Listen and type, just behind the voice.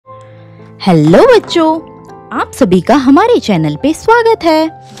Hello बच्चों, आप सभी का हमारे चैनल पे स्वागत है।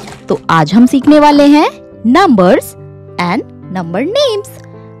 तो आज हम सीखने वाले हैं नंबर्स एंड नंबर नेम्स।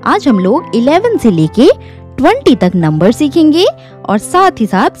 आज हम लोग 11 से लेके 20 तक नंबर सीखेंगे और साथ ही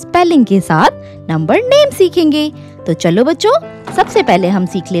साथ स्पेलिंग के साथ नंबर नेम सीखेंगे। तो चलो बच्चों, सबसे पहले हम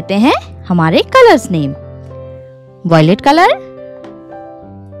सीख लेते हैं हमारे colours name. Violet colour,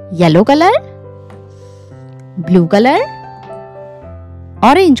 yellow colour, blue colour,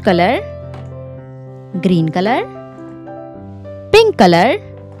 orange colour, green colour, pink colour,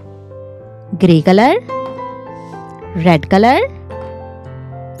 grey colour, red colour,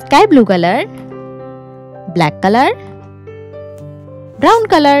 sky blue colour, black colour, brown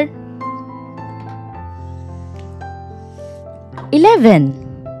colour. 11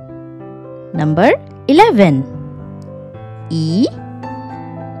 number 11 E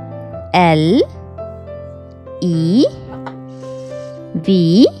L E V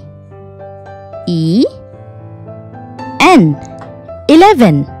E N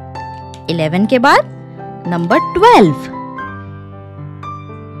 11। 11 के बाद number 12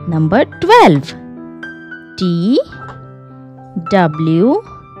 T W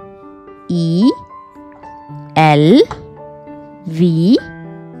E L V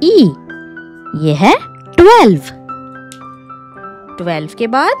E, ये है 12। 12 के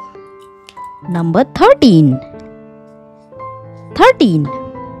बाद number 13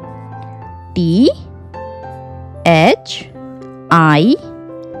 T H I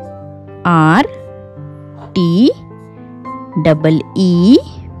R T E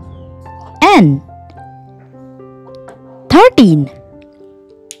N 13।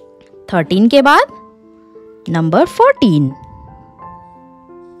 13 के बाद number 14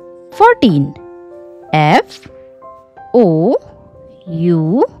 F O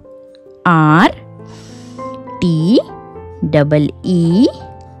U R T E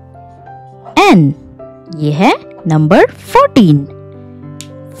N, ये है नंबर 14।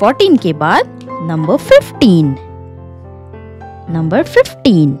 14 के बाद number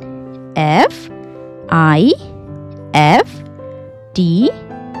 15 F I F T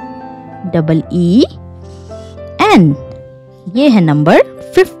E N, ये है नंबर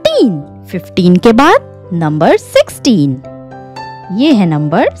 15। 15 के बाद नंबर 16, ये है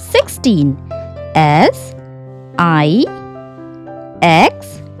number 16 S I X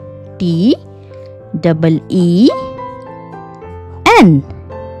T E N,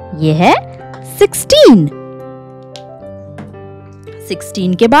 ये है 16।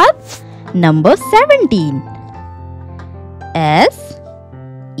 16 के बाद number 17 S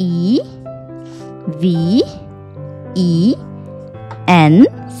E V E N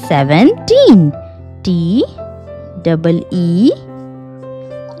 17 T E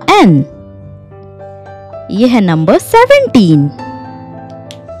N, ये है number 17।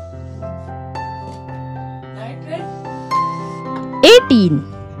 18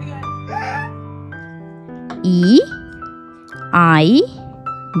 E I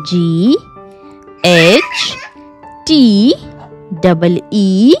G H T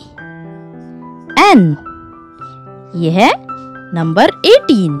E N, ये है number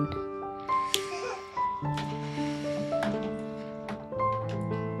 18।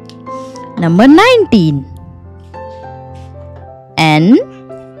 Number 19 N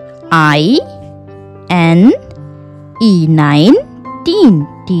I N E 19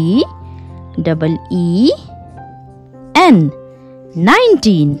 T E N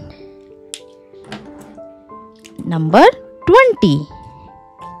 19। Number 20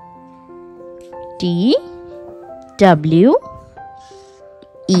 T W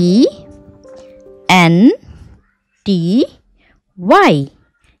E N T Y,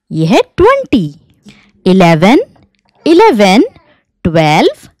 ये है 20। 11 12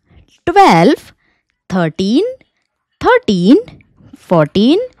 12 13 14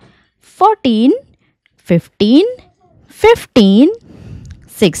 15 16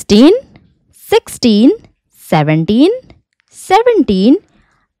 17 18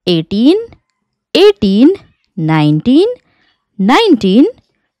 19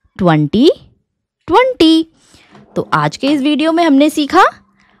 20। तो आज के इस वीडियो में हमने सीखा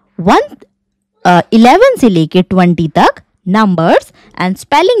 11 से लेके 20 तक नंबर्स एंड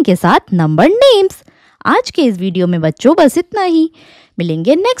स्पेलिंग के साथ नंबर नेम्स। आज के इस वीडियो में बच्चों बस इतना ही।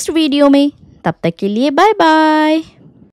 मिलेंगे नेक्स्ट वीडियो में, तब तक के लिए बाय बाय।